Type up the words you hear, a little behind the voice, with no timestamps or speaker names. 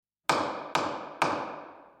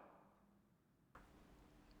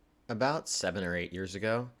About 7 or 8 years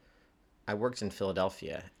ago, I worked in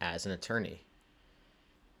Philadelphia as an attorney.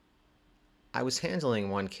 I was handling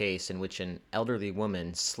one case in which an elderly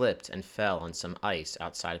woman slipped and fell on some ice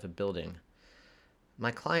outside of a building.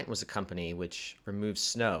 My client was a company which removes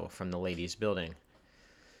snow from the lady's building.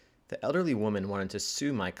 The elderly woman wanted to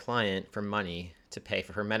sue my client for money to pay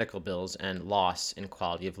for her medical bills and loss in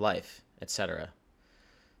quality of life, etc.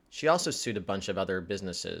 She also sued a bunch of other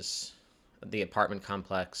businesses, the apartment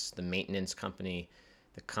complex, the maintenance company,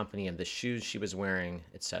 the company of the shoes she was wearing,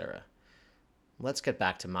 etc. Let's get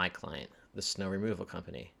back to my client, the snow removal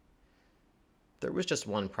company. There was just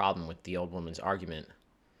one problem with the old woman's argument.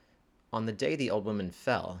 On the day the old woman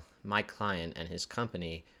fell, my client and his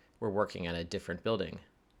company were working at a different building.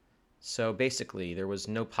 So basically, there was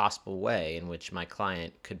no possible way in which my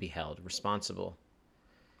client could be held responsible.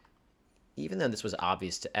 Even though this was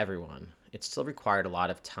obvious to everyone, it still required a lot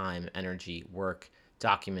of time, energy, work,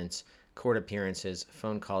 documents, court appearances,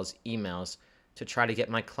 phone calls, emails to try to get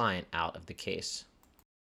my client out of the case.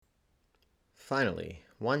 Finally,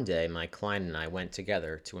 one day my client and I went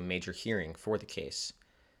together to a major hearing for the case.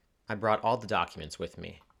 I brought all the documents with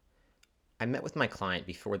me. I met with my client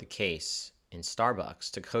before the case in Starbucks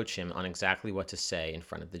to coach him on exactly what to say in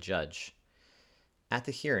front of the judge. At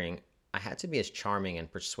the hearing, I had to be as charming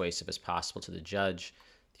and persuasive as possible to the judge,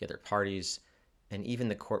 the other parties, and even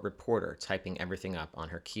the court reporter typing everything up on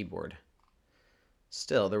her keyboard.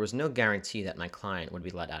 Still, there was no guarantee that my client would be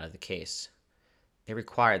let out of the case. It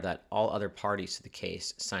required that all other parties to the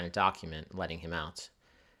case sign a document letting him out,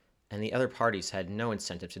 and the other parties had no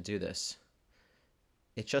incentive to do this.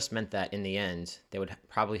 It just meant that in the end, they would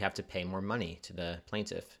probably have to pay more money to the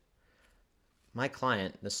plaintiff. My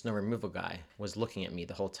client, the snow removal guy, was looking at me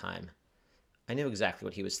the whole time. I knew exactly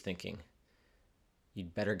what he was thinking.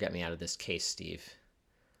 You'd better get me out of this case, Steve.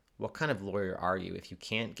 What kind of lawyer are you if you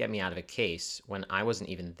can't get me out of a case when I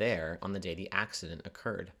wasn't even there on the day the accident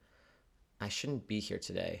occurred? I shouldn't be here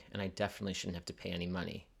today, and I definitely shouldn't have to pay any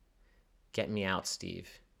money. Get me out, Steve.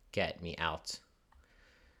 Get me out.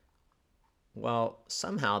 Well,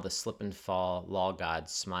 somehow the slip and fall law god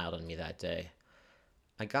smiled on me that day.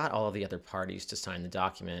 I got all of the other parties to sign the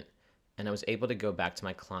document, and I was able to go back to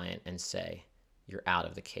my client and say, "You're out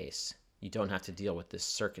of the case. You don't have to deal with this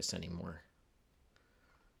circus anymore."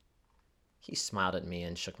 He smiled at me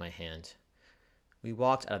and shook my hand. We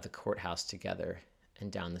walked out of the courthouse together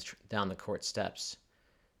and down the court steps.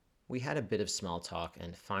 We had a bit of small talk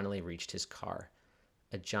and finally reached his car,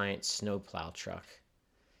 a giant snowplow truck.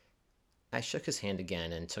 I shook his hand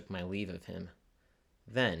again and took my leave of him.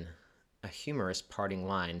 Then, a humorous parting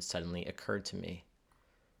line suddenly occurred to me.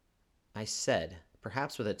 I said,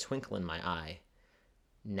 perhaps with a twinkle in my eye,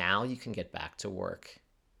 "Now you can get back to work."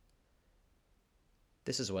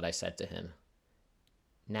 This is what I said to him.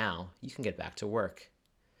 Now you can get back to work.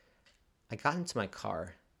 I got into my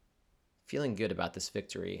car, feeling good about this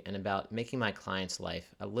victory and about making my client's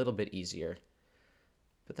life a little bit easier.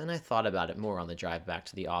 But then I thought about it more on the drive back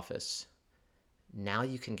to the office. "Now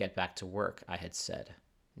you can get back to work," I had said.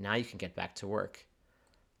 "Now you can get back to work."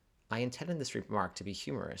 I intended this remark to be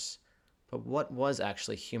humorous, but what was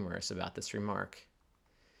actually humorous about this remark?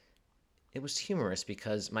 It was humorous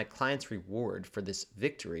because my client's reward for this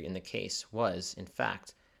victory in the case was, in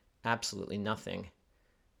fact, absolutely nothing.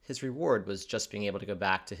 His reward was just being able to go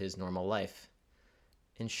back to his normal life.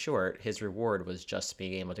 In short, his reward was just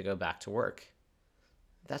being able to go back to work.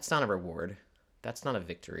 That's not a reward. That's not a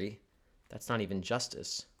victory. That's not even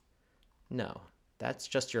justice. No, that's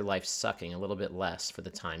just your life sucking a little bit less for the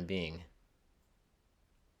time being.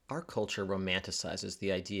 Our culture romanticizes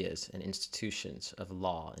the ideas and institutions of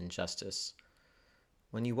law and justice.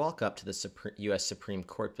 When you walk up to the U.S. Supreme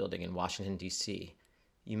Court building in Washington, D.C.,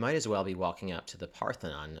 you might as well be walking up to the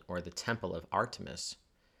Parthenon or the Temple of Artemis.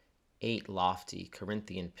 8 lofty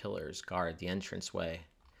Corinthian pillars guard the entranceway.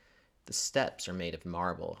 The steps are made of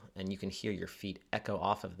marble, and you can hear your feet echo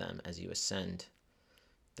off of them as you ascend.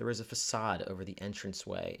 There is a facade over the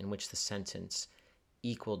entranceway in which the sentence,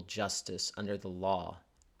 "Equal justice under the law,"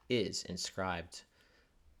 is inscribed.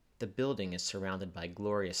 The building is surrounded by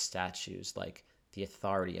glorious statues like the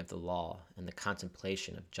authority of the law and the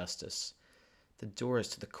contemplation of justice. The doors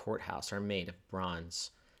to the courthouse are made of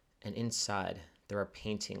bronze, and inside there are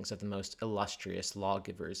paintings of the most illustrious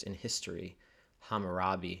lawgivers in history: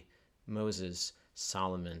 Hammurabi, Moses,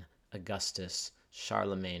 Solomon, Augustus,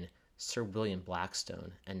 Charlemagne, Sir William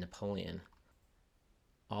Blackstone, and Napoleon.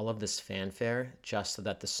 All of this fanfare just so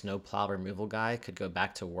that the snowplow removal guy could go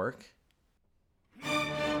back to work?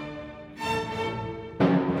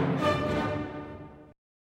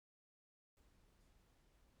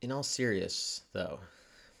 In all seriousness, though,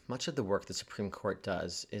 Much of the work the Supreme Court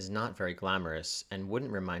does is not very glamorous and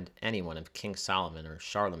wouldn't remind anyone of King Solomon or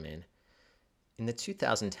Charlemagne. In the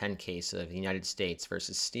 2010 case of United States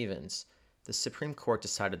versus Stevens, the Supreme Court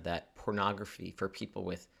decided that pornography for people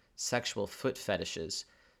with sexual foot fetishes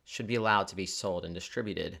should be allowed to be sold and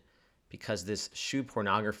distributed because this shoe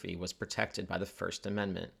pornography was protected by the First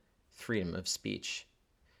Amendment, freedom of speech.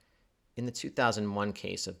 In the 2001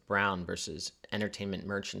 case of Brown versus Entertainment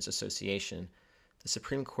Merchants Association, the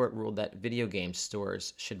Supreme Court ruled that video game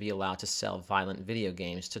stores should be allowed to sell violent video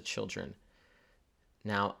games to children.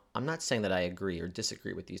 Now, I'm not saying that I agree or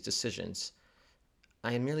disagree with these decisions.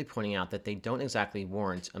 I am merely pointing out that they don't exactly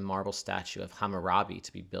warrant a marble statue of Hammurabi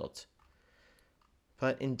to be built.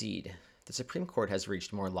 But indeed, the Supreme Court has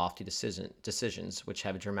reached more lofty decisions which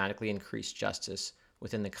have dramatically increased justice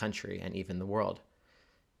within the country and even the world.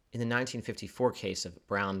 In the 1954 case of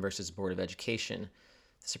Brown versus Board of Education,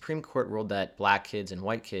 the Supreme Court ruled that black kids and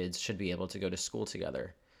white kids should be able to go to school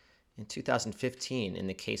together. In 2015, in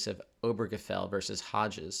the case of Obergefell versus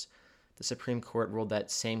Hodges, the Supreme Court ruled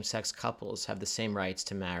that same-sex couples have the same rights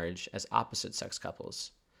to marriage as opposite-sex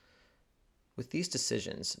couples. With these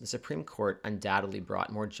decisions, the Supreme Court undoubtedly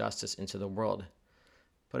brought more justice into the world.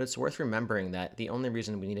 But it's worth remembering that the only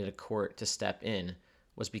reason we needed a court to step in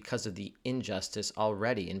was because of the injustice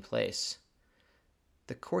already in place.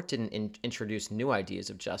 The court didn't introduce new ideas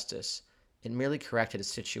of justice. It merely corrected a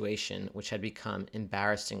situation which had become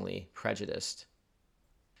embarrassingly prejudiced.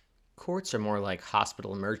 Courts are more like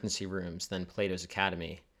hospital emergency rooms than Plato's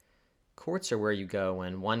Academy. Courts are where you go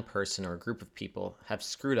when one person or a group of people have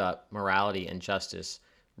screwed up morality and justice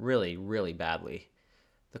really, really badly.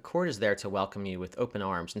 The court is there to welcome you with open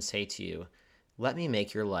arms and say to you, "Let me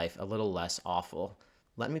make your life a little less awful.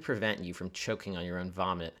 Let me prevent you from choking on your own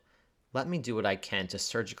vomit. Let me do what I can to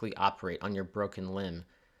surgically operate on your broken limb.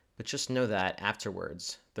 But just know that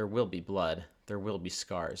afterwards, there will be blood, there will be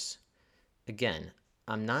scars." Again,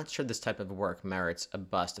 I'm not sure this type of work merits a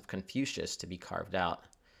bust of Confucius to be carved out.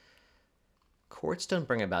 Courts don't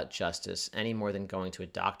bring about justice any more than going to a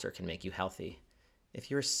doctor can make you healthy.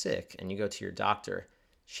 If you're sick and you go to your doctor,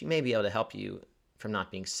 she may be able to help you from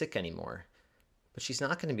not being sick anymore, but she's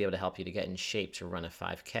not going to be able to help you to get in shape to run a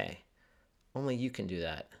 5K. Only you can do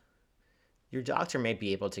that. Your doctor may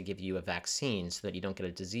be able to give you a vaccine so that you don't get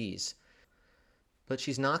a disease, but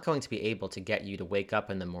she's not going to be able to get you to wake up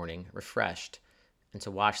in the morning refreshed and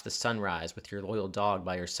to watch the sunrise with your loyal dog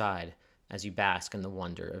by your side as you bask in the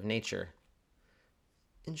wonder of nature.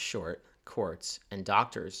 In short, courts and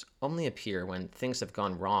doctors only appear when things have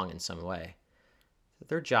gone wrong in some way.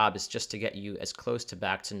 Their job is just to get you as close to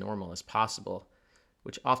back to normal as possible,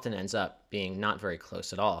 which often ends up being not very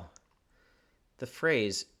close at all. The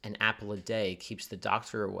phrase, "an apple a day keeps the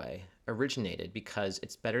doctor away," originated because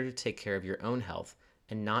it's better to take care of your own health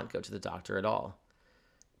and not go to the doctor at all.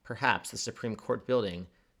 Perhaps the Supreme Court building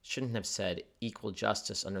shouldn't have said "equal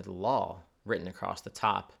justice under the law" written across the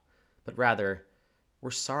top, but rather, "We're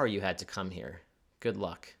sorry you had to come here. Good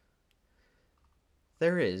luck."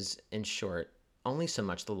 There is, in short, only so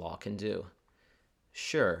much the law can do.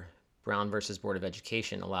 Sure, Brown versus Board of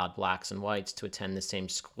Education allowed blacks and whites to attend the same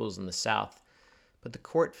schools in the South, but the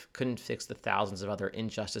court couldn't fix the thousands of other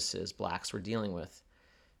injustices blacks were dealing with.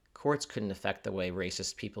 Courts couldn't affect the way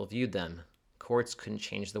racist people viewed them. Courts couldn't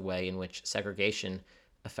change the way in which segregation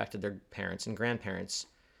affected their parents and grandparents.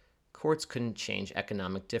 Courts couldn't change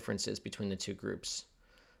economic differences between the two groups.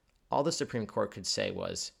 All the Supreme Court could say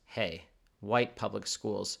was, "Hey, white public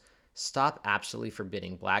schools, stop absolutely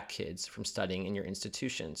forbidding black kids from studying in your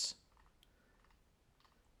institutions."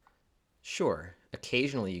 Sure,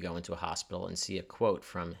 occasionally you go into a hospital and see a quote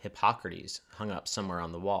from Hippocrates hung up somewhere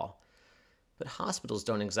on the wall. But hospitals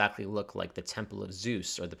don't exactly look like the Temple of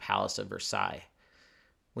Zeus or the Palace of Versailles.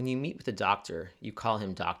 When you meet with a doctor, you call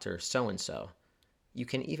him Dr. So-and-so. You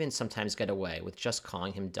can even sometimes get away with just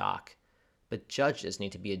calling him Doc, but judges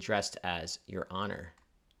need to be addressed as Your Honor.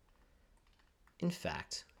 In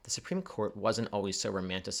fact, the Supreme Court wasn't always so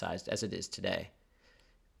romanticized as it is today.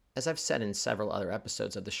 As I've said in several other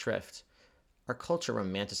episodes of The Shrift, our culture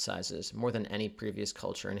romanticizes more than any previous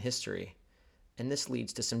culture in history, and this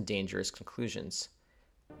leads to some dangerous conclusions.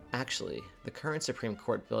 Actually, the current Supreme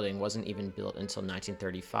Court building wasn't even built until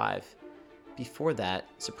 1935. Before that,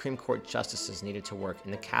 Supreme Court justices needed to work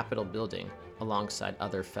in the Capitol building alongside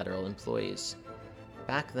other federal employees.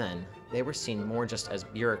 Back then, they were seen more just as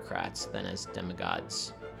bureaucrats than as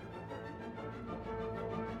demigods.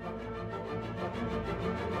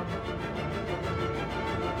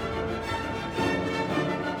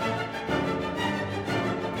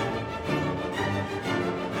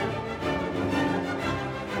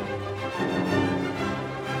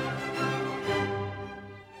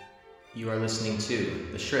 are listening to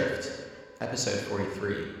The Shrift, Episode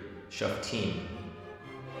 43, Shoftim.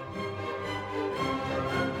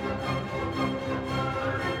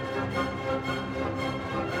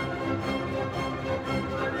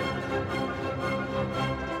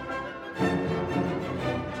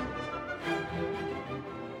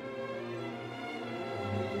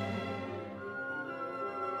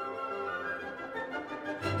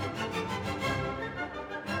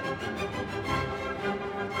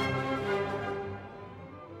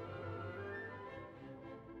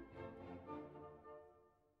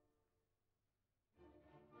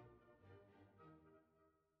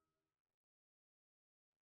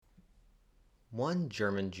 One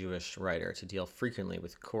German Jewish writer to deal frequently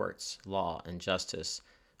with courts, law, and justice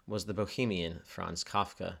was the Bohemian Franz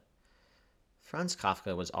Kafka. Franz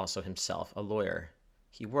Kafka was also himself a lawyer.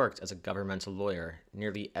 He worked as a governmental lawyer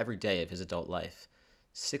nearly every day of his adult life,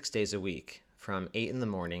 6 days a week, from 8 in the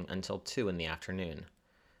morning until 2 in the afternoon.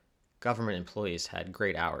 Government employees had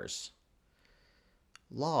great hours.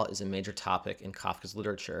 Law is a major topic in Kafka's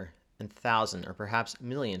literature, and thousands or perhaps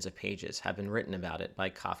millions of pages have been written about it by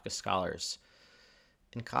Kafka scholars.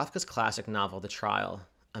 In Kafka's classic novel, The Trial,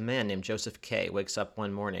 a man named Joseph K. wakes up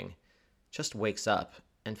one morning, just wakes up,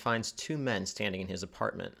 and finds two men standing in his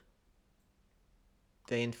apartment.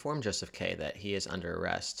 They inform Joseph K. that he is under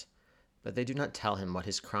arrest, but they do not tell him what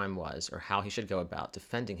his crime was or how he should go about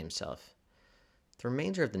defending himself. The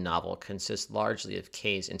remainder of the novel consists largely of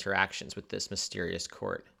K's interactions with this mysterious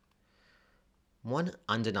court. One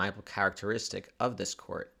undeniable characteristic of this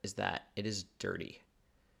court is that it is dirty.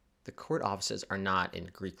 The court offices are not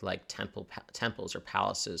in Greek-like temples or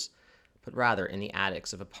palaces, but rather in the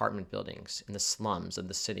attics of apartment buildings in the slums of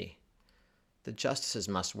the city. The justices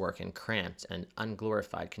must work in cramped and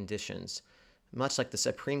unglorified conditions, much like the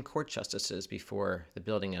Supreme Court justices before the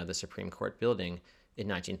building of the Supreme Court building in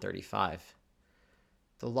 1935.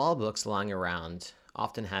 The law books lying around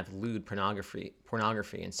often have lewd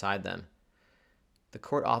pornography inside them. The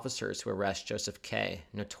court officers who arrest Joseph K.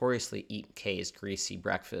 notoriously eat K's greasy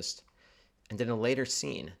breakfast, and in a later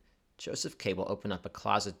scene, Joseph K. will open up a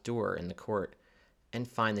closet door in the court and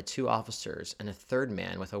find the two officers and a third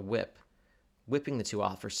man with a whip, whipping the two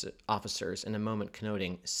officers in a moment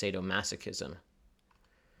connoting sadomasochism.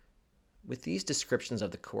 With these descriptions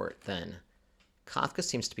of the court, then, Kafka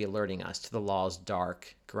seems to be alerting us to the law's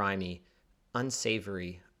dark, grimy,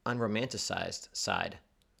 unsavory, unromanticized side.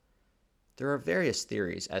 There are various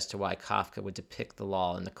theories as to why Kafka would depict the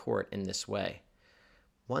law and the court in this way.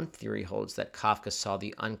 One theory holds that Kafka saw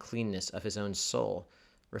the uncleanness of his own soul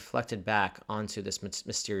reflected back onto this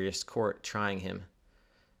mysterious court trying him.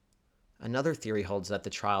 Another theory holds that the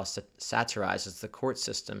trial satirizes the court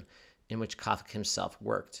system in which Kafka himself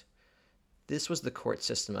worked. This was the court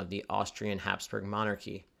system of the Austrian Habsburg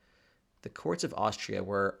monarchy. The courts of Austria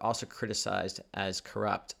were also criticized as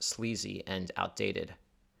corrupt, sleazy, and outdated.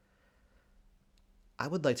 I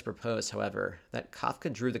would like to propose, however, that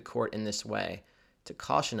Kafka drew the court in this way to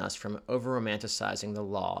caution us from over-romanticizing the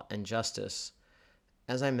law and justice.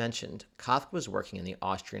 As I mentioned, Kafka was working in the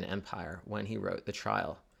Austrian Empire when he wrote The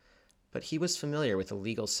Trial, but he was familiar with the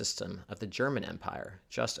legal system of the German Empire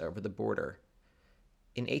just over the border.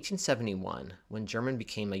 In 1871, when Germany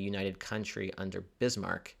became a united country under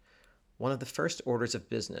Bismarck, one of the first orders of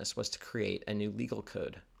business was to create a new legal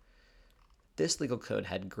code. This legal code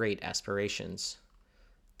had great aspirations.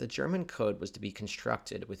 The German code was to be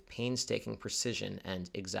constructed with painstaking precision and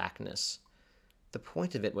exactness. The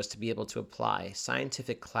point of it was to be able to apply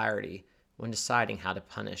scientific clarity when deciding how to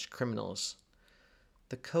punish criminals.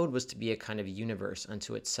 The code was to be a kind of universe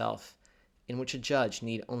unto itself, in which a judge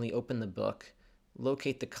need only open the book,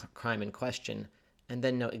 locate the crime in question, and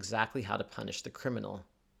then know exactly how to punish the criminal.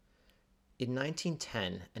 In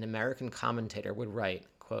 1910, an American commentator would write,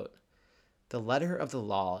 quote, "The letter of the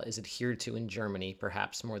law is adhered to in Germany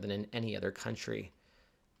perhaps more than in any other country.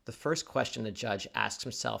 The first question the judge asks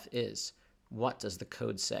himself is, what does the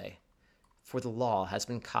code say? For the law has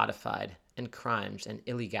been codified, and crimes and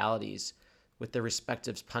illegalities, with their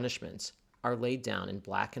respective punishments, are laid down in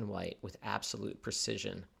black and white with absolute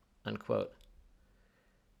precision." Unquote.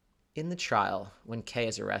 In the trial, when K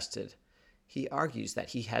is arrested, he argues that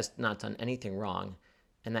he has not done anything wrong,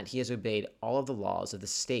 and that he has obeyed all of the laws of the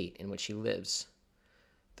state in which he lives.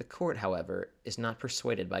 The court, however, is not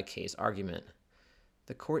persuaded by K's argument.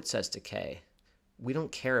 The court says to K, "We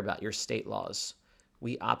don't care about your state laws.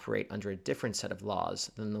 We operate under a different set of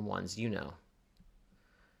laws than the ones you know."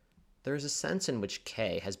 There is a sense in which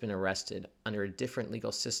K has been arrested under a different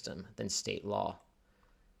legal system than state law.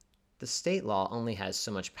 The state law only has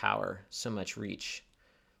so much power, so much reach.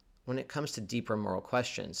 When it comes to deeper moral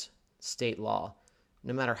questions, state law,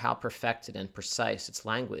 no matter how perfected and precise its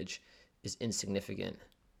language, is insignificant.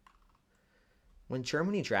 When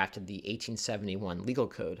Germany drafted the 1871 legal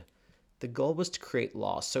code, the goal was to create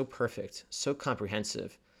law so perfect, so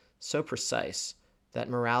comprehensive, so precise, that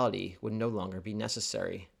morality would no longer be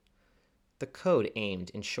necessary. The code aimed,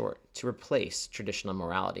 in short, to replace traditional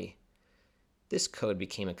morality. This code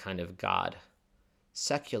became a kind of god.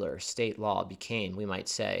 Secular state law became, we might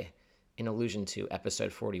say, in allusion to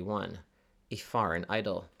episode 41, a foreign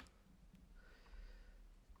idol.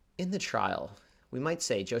 In the trial, we might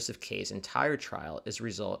say Joseph K's entire trial is a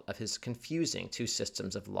result of his confusing two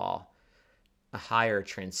systems of law, a higher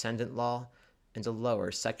transcendent law and a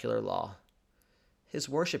lower secular law. His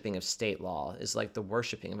worshipping of state law is like the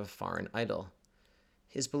worshipping of a foreign idol.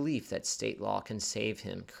 His belief that state law can save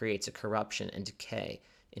him creates a corruption and decay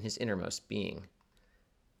in his innermost being.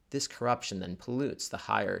 This corruption then pollutes the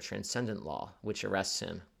higher transcendent law, which arrests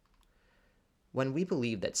him. When we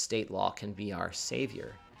believe that state law can be our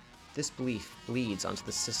savior, this belief bleeds onto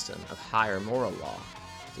the system of higher moral law,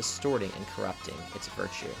 distorting and corrupting its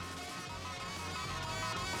virtue.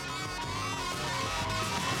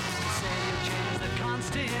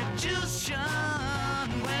 Constitution,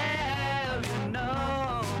 well, you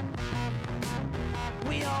know,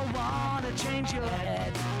 we all want to change your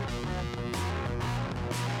head.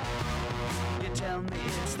 You tell me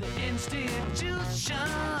it's the institution,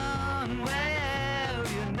 well,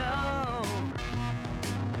 you know,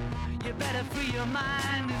 you better free your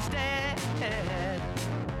mind instead.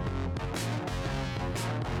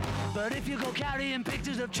 But if you go carrying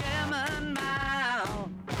pictures of Chairman Mao,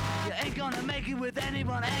 you ain't gonna make it with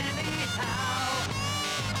anyone anyhow.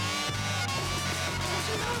 Don't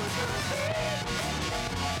you know it's gonna be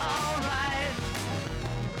alright?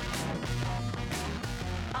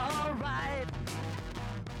 Alright.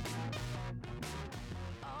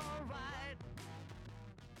 Alright.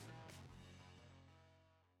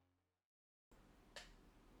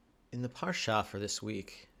 In the Parsha for this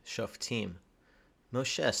week, Shoftim,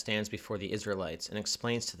 Moshe stands before the Israelites and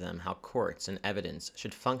explains to them how courts and evidence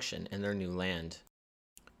should function in their new land.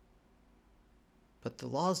 But the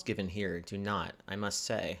laws given here do not, I must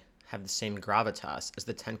say, have the same gravitas as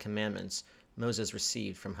the Ten Commandments Moses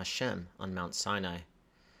received from Hashem on Mount Sinai.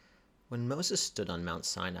 When Moses stood on Mount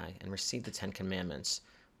Sinai and received the Ten Commandments,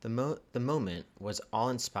 the moment was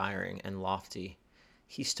awe-inspiring and lofty.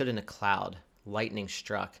 He stood in a cloud, lightning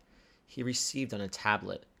struck. He received on a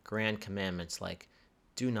tablet grand commandments like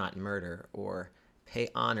do not murder, or pay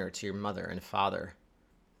honor to your mother and father.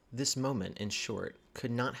 This moment, in short,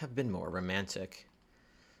 could not have been more romantic.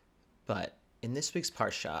 But in this week's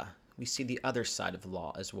Parsha, we see the other side of the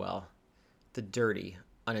law as well, the dirty,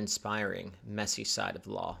 uninspiring, messy side of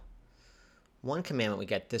the law. One commandment we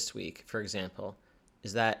get this week, for example,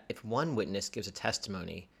 is that if one witness gives a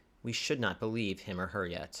testimony, we should not believe him or her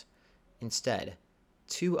yet. Instead,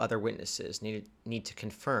 two other witnesses need to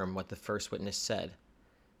confirm what the first witness said.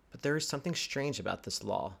 But there is something strange about this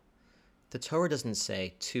law. The Torah doesn't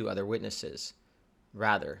say two other witnesses.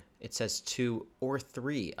 Rather, it says two or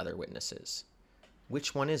three other witnesses.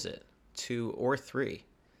 Which one is it? Two or three?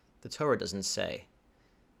 The Torah doesn't say.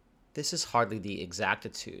 This is hardly the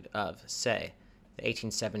exactitude of, say, the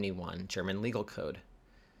 1871 German legal code.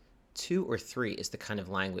 Two or three is the kind of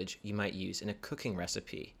language you might use in a cooking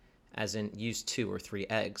recipe, as in use 2 or 3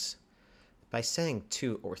 eggs. By saying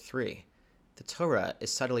 2 or 3, the Torah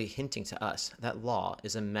is subtly hinting to us that law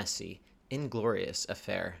is a messy, inglorious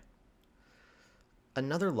affair.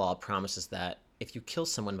 Another law promises that if you kill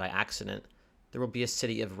someone by accident, there will be a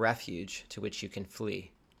city of refuge to which you can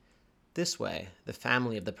flee. This way, the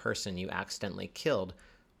family of the person you accidentally killed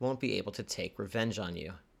won't be able to take revenge on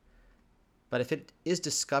you. But if it is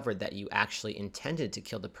discovered that you actually intended to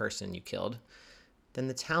kill the person you killed, then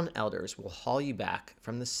the town elders will haul you back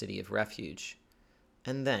from the city of refuge,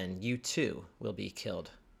 and then you too will be killed.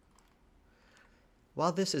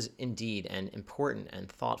 While this is indeed an important and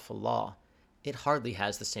thoughtful law, it hardly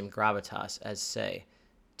has the same gravitas as, say,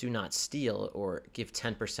 do not steal or give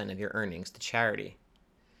 10% of your earnings to charity.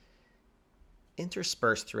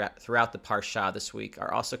 Interspersed throughout the Parsha this week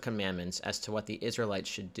are also commandments as to what the Israelites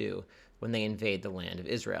should do when they invade the land of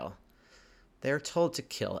Israel. They are told to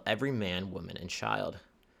kill every man, woman, and child.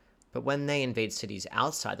 But when they invade cities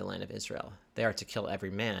outside the land of Israel, they are to kill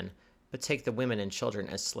every man, but take the women and children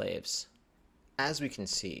as slaves. As we can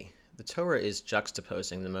see, the Torah is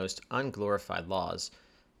juxtaposing the most unglorified laws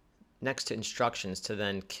next to instructions to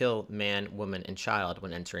then kill man, woman, and child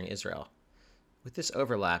when entering Israel. With this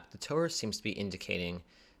overlap, the Torah seems to be indicating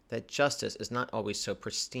that justice is not always so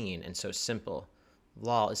pristine and so simple,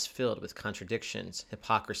 Law is filled with contradictions,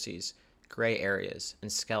 hypocrisies, gray areas,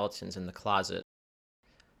 and skeletons in the closet.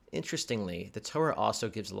 Interestingly, the Torah also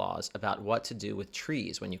gives laws about what to do with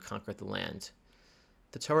trees when you conquer the land.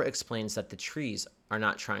 The Torah explains that the trees are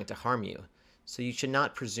not trying to harm you, so you should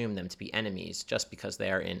not presume them to be enemies just because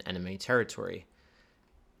they are in enemy territory.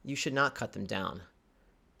 You should not cut them down.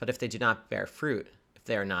 But if they do not bear fruit, if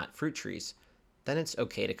they are not fruit trees, then it's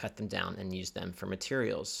okay to cut them down and use them for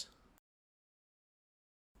materials.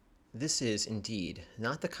 This is, indeed,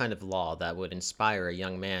 not the kind of law that would inspire a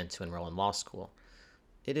young man to enroll in law school.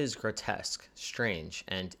 It is grotesque, strange,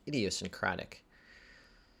 and idiosyncratic.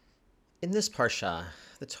 In this parsha,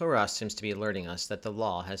 the Torah seems to be alerting us that the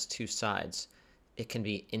law has two sides. It can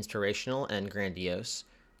be inspirational and grandiose,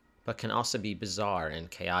 but can also be bizarre and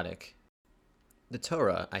chaotic. The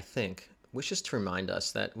Torah, I think, wishes to remind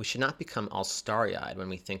us that we should not become all starry-eyed when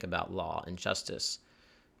we think about law and justice.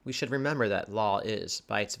 We should remember that law is,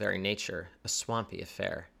 by its very nature, a swampy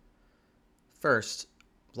affair. First,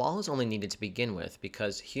 law is only needed to begin with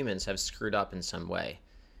because humans have screwed up in some way.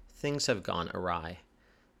 Things have gone awry.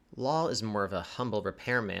 Law is more of a humble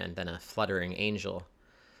repairman than a fluttering angel.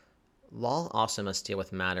 Law also must deal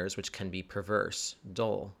with matters which can be perverse,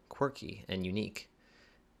 dull, quirky, and unique.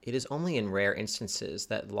 It is only in rare instances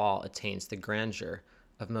that law attains the grandeur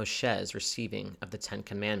of Moshe's receiving of the Ten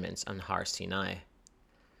Commandments on Har Sinai.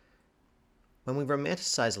 When we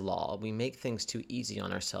romanticize law, we make things too easy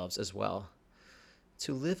on ourselves as well.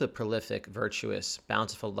 To live a prolific, virtuous,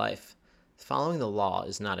 bountiful life, following the law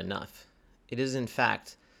is not enough. It is, in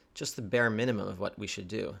fact, just the bare minimum of what we should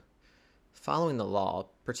do. Following the law,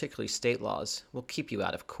 particularly state laws, will keep you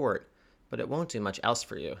out of court, but it won't do much else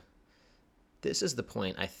for you. This is the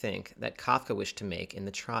point, I think, that Kafka wished to make in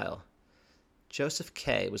The Trial. Joseph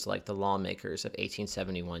K. was like the lawmakers of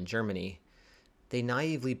 1871 Germany. They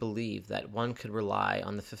naively believed that one could rely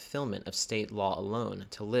on the fulfillment of state law alone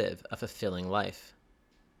to live a fulfilling life.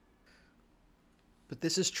 But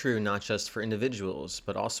this is true not just for individuals,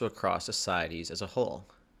 but also across societies as a whole.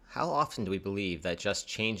 How often do we believe that just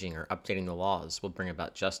changing or updating the laws will bring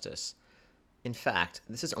about justice? In fact,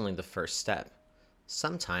 this is only the first step.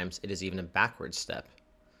 Sometimes it is even a backward step.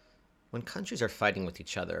 When countries are fighting with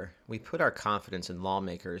each other, we put our confidence in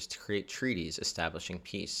lawmakers to create treaties establishing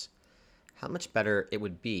peace. How much better it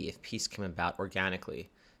would be if peace came about organically,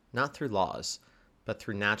 not through laws, but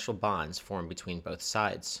through natural bonds formed between both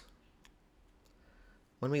sides.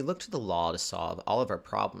 When we look to the law to solve all of our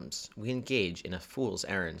problems, we engage in a fool's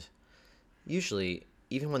errand. Usually,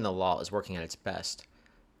 even when the law is working at its best,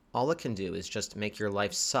 all it can do is just make your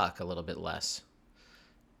life suck a little bit less.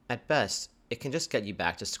 At best, it can just get you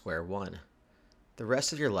back to square one. The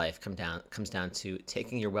rest of your life comes down to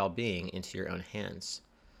taking your well-being into your own hands.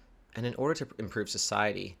 And in order to improve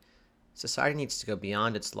society needs to go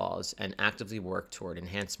beyond its laws and actively work toward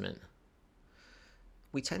enhancement.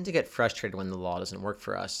 We tend to get frustrated when the law doesn't work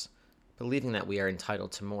for us, believing that we are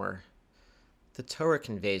entitled to more. The Torah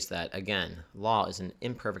conveys that, again, law is an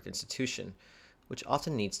imperfect institution, which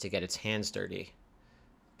often needs to get its hands dirty.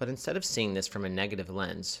 But instead of seeing this from a negative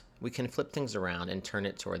lens, we can flip things around and turn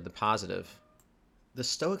it toward the positive. The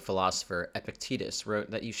Stoic philosopher Epictetus wrote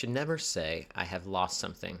that you should never say, "I have lost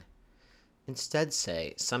something." Instead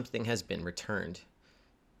say, "Something has been returned."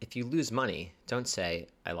 If you lose money, don't say,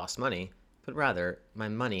 "I lost money," but rather, "My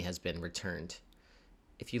money has been returned."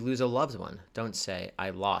 If you lose a loved one, don't say, "I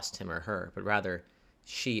lost him or her," but rather,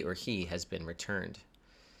 "She or he has been returned."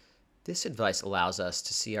 This advice allows us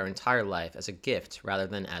to see our entire life as a gift rather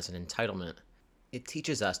than as an entitlement. It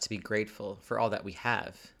teaches us to be grateful for all that we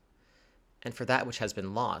have. And for that which has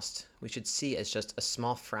been lost, we should see as just a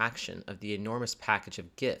small fraction of the enormous package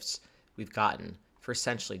of gifts we've gotten for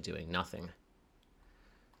essentially doing nothing.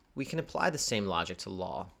 We can apply the same logic to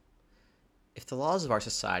law. If the laws of our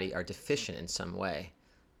society are deficient in some way,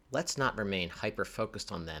 let's not remain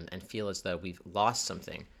hyper-focused on them and feel as though we've lost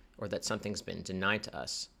something or that something's been denied to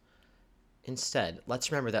us. Instead,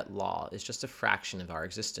 let's remember that law is just a fraction of our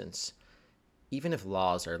existence. Even if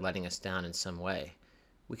laws are letting us down in some way,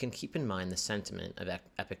 we can keep in mind the sentiment of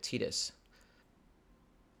Epictetus.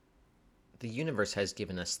 The universe has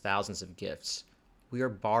given us thousands of gifts. We are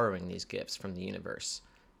borrowing these gifts from the universe,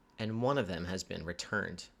 and one of them has been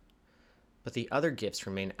returned. But the other gifts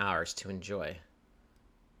remain ours to enjoy.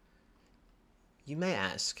 You may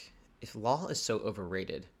ask, if law is so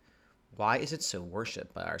overrated, why is it so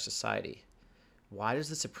worshipped by our society? Why does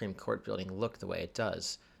the Supreme Court building look the way it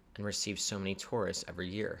does and receive so many tourists every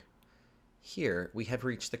year? Here, we have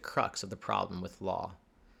reached the crux of the problem with law.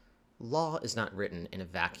 Law is not written in a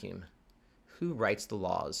vacuum. Who writes the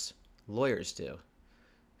laws? Lawyers do.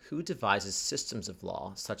 Who devises systems of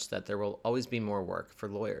law such that there will always be more work for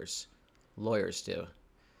lawyers? Lawyers do.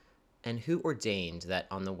 And who ordained that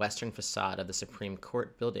on the western facade of the Supreme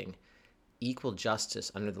Court building, equal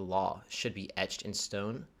justice under the law should be etched in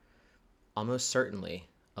stone? Almost certainly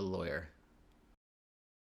a lawyer.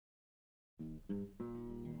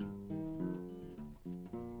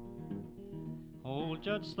 Old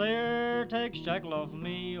Judge Thayer, take a shackle off of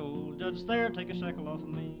me. Old Judge Thayer, take a shackle off of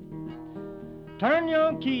me. Turn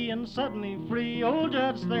your key and set me free. Old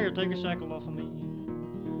Judge Thayer, take a shackle off of me.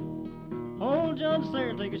 Old Judge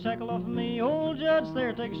Thayer, take a shackle off of me. Old Judge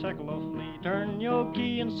Thayer, take a shackle off of me. Turn your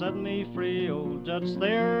key and set me free. Old Judge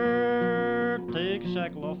Thayer, take a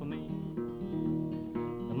shackle off of me.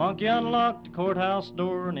 The monkey unlocked the courthouse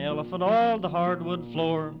door, and the elephant oiled the hardwood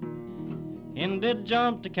floor. In did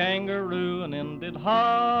jump the kangaroo, and in did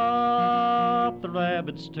hop the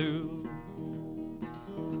rabbits too.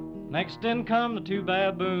 Next in come the two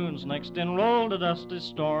baboons, next in rolled a dusty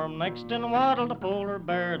storm, next in waddled a polar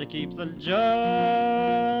bear to keep the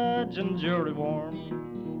judge and jury warm.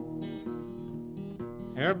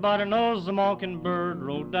 Everybody knows the mockingbird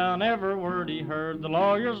wrote down every word he heard. The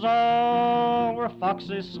lawyers all were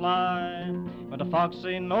foxy sly, with a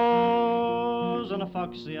foxy nose and a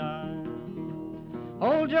foxy eye.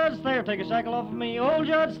 Old Judge Thayer, take a shackle off of me. Old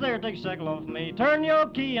Judge Thayer, take a shackle off of me. Turn your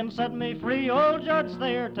key and set me free. Old Judge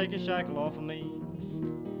Thayer, take a shackle off of me.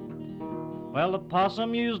 Well, the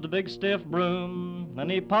possum used a big stiff broom, and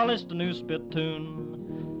he polished a new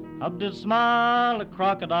spittoon. Up did smile a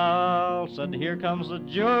crocodile, said, here comes the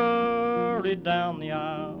jury down the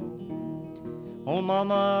aisle. Old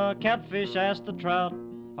Mama Catfish asked the trout,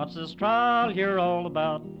 what's this trial here all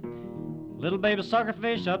about? Little baby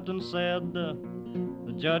suckerfish upped and said,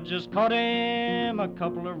 the judge just caught him a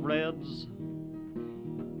couple of reds.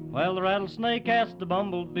 Well, the rattlesnake asked the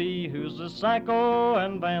bumblebee, who's the Psycho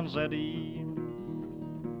and Vanzetti?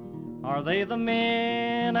 Are they the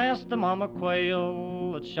men, asked the mama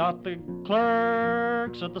quail, that shot the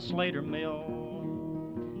clerks at the Slater mill?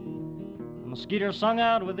 The mosquito sung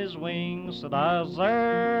out with his wings, said, I was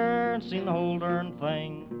there and seen the whole darn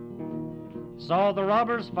thing. Saw the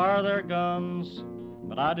robbers fire their guns,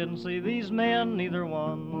 but I didn't see these men, neither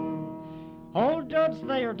one. Old Judge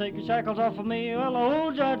Thayer, take your shackles off of me. Well,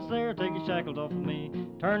 old Judge Thayer, take your shackles off of me.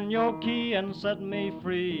 Turn your key and set me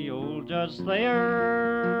free. Old Judge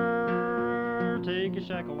Thayer, take your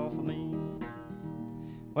shackle off of me.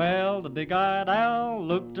 Well, the big-eyed owl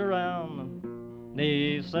looked around, and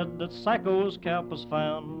he said that Psycho's cap was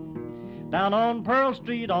found down on Pearl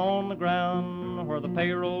Street on the ground, where the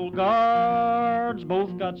payroll guards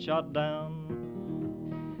both got shot down.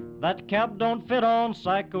 That cap don't fit on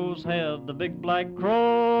Psycho's head, the big black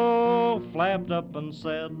crow flapped up and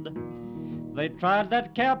said, they tried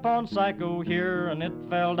that cap on Psycho here, and it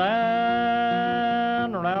fell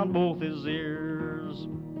down around both his ears.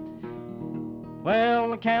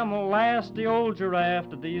 Well, the camel asked the old giraffe,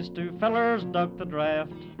 did these two fellers duck the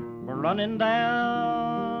draft? We're running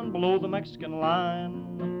down below the Mexican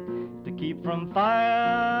line to keep from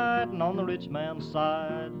fighting on the rich man's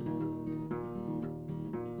side.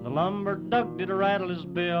 The lumber duck did rattle his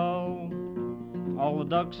bill, all the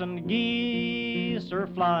ducks and geese are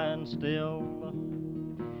flying still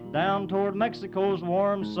down toward Mexico's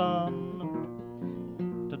warm sun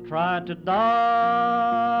to try to dodge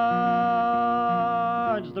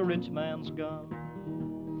the rich man's gun.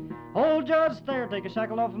 Old Judge Thayer, take a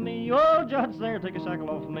shackle off of me. Old Judge Thayer, take a shackle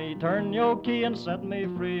off of me. Turn your key and set me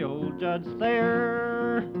free. Old Judge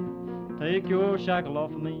Thayer, take your shackle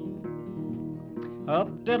off of me.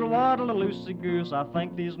 Up diddle waddle a loosey goose, I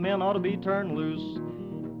think these men ought to be turned loose.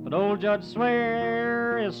 But old Judge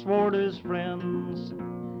Swear is swore to his friends,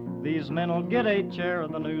 these men will get a chair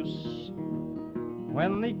of the noose.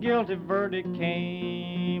 When the guilty verdict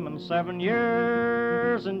came and 7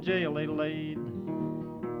 years in jail they laid,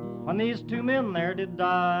 when these two men there did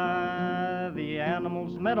die, the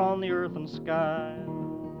animals met on the earth and sky.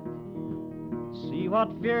 See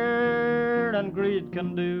what fear and greed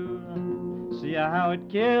can do, see how it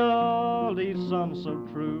killed these sons so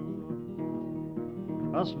true.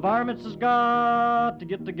 Us varmints has got to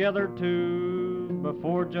get together too,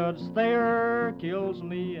 before Judge Thayer kills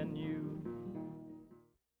me and you.